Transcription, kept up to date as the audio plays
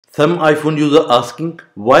Some iPhone user asking,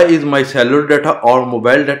 why is my cellular data or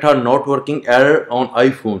mobile data not working? Error on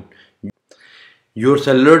iPhone. Your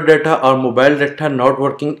cellular data or mobile data not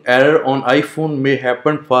working error on iPhone may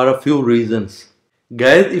happen for a few reasons.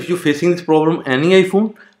 Guys, if you're facing this problem any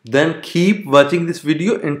iPhone, then keep watching this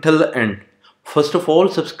video until the end. First of all,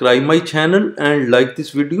 subscribe my channel and like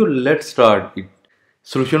this video. Let's start it.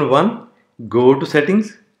 Solution 1. Go to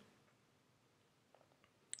settings.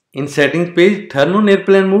 In settings page, turn on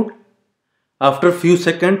airplane mode. After a few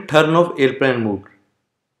seconds, turn off airplane mode.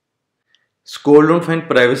 Scroll down, find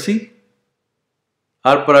privacy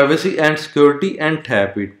or privacy and security and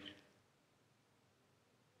tap it.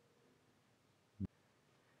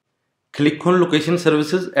 Click on location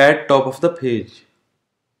services at top of the page.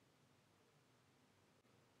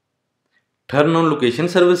 Turn on location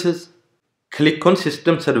services. Click on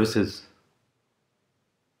system services.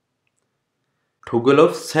 Toggle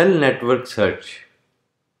off cell network search.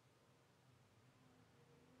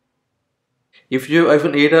 If you have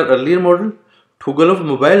iPhone 8 or earlier model, toggle off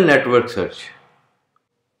mobile network search.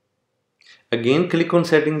 Again, click on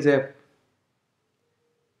settings app.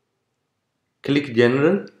 Click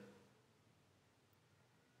general.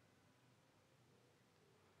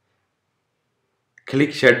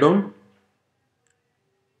 Click shutdown.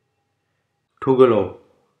 Toggle off.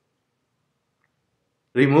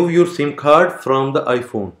 Remove your SIM card from the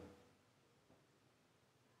iPhone.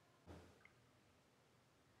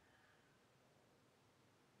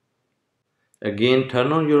 Again,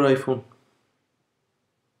 turn on your iPhone.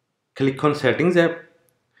 Click on settings app.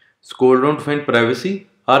 Scroll down to find privacy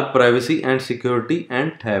or privacy and security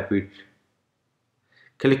and tap it.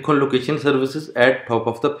 Click on location services at top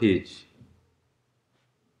of the page.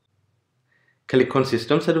 Click on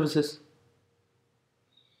system services.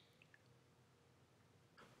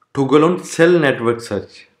 Toggle on cell network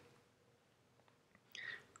search.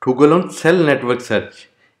 Toggle on cell network search.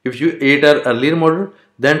 If you 8 or earlier model,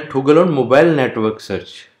 then toggle on mobile network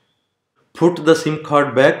search. Put the SIM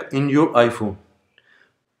card back in your iPhone.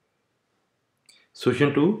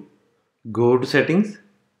 Solution 2. Go to settings.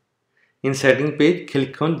 In setting page,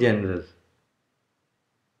 click on general.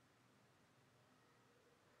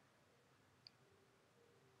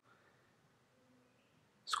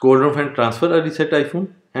 Scroll down and transfer or reset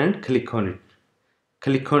iPhone and click on it.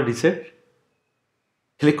 Click on reset.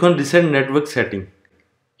 Click on reset network setting.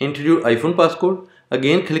 Enter your iPhone passcode.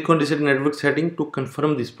 Again, click on reset network setting to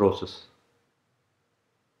confirm this process.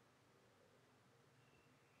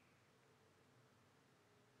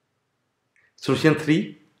 Solution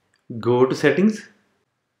 3. Go to settings.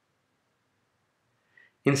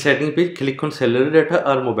 In setting page, click on cellular data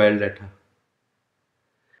or mobile data.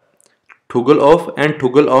 Toggle off and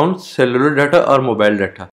toggle on cellular data or mobile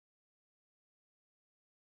data.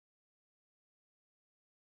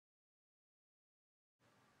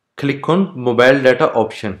 Click on mobile data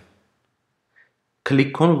option.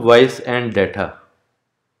 Click on voice and data.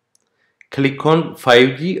 Click on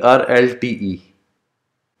 5G or LTE.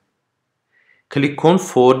 Click on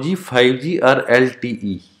 4G, 5G or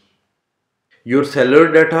LTE. Your cellular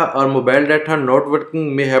data or mobile data not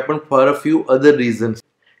working may happen for a few other reasons.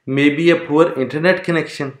 Maybe a poor internet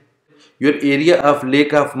connection, your area of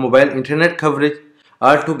lack of mobile internet coverage,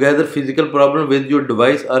 or together physical problem with your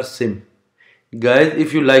device or SIM. Guys,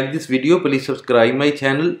 if you like this video, please subscribe my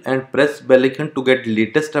channel and press bell icon to get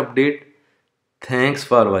latest update. Thanks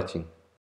for watching.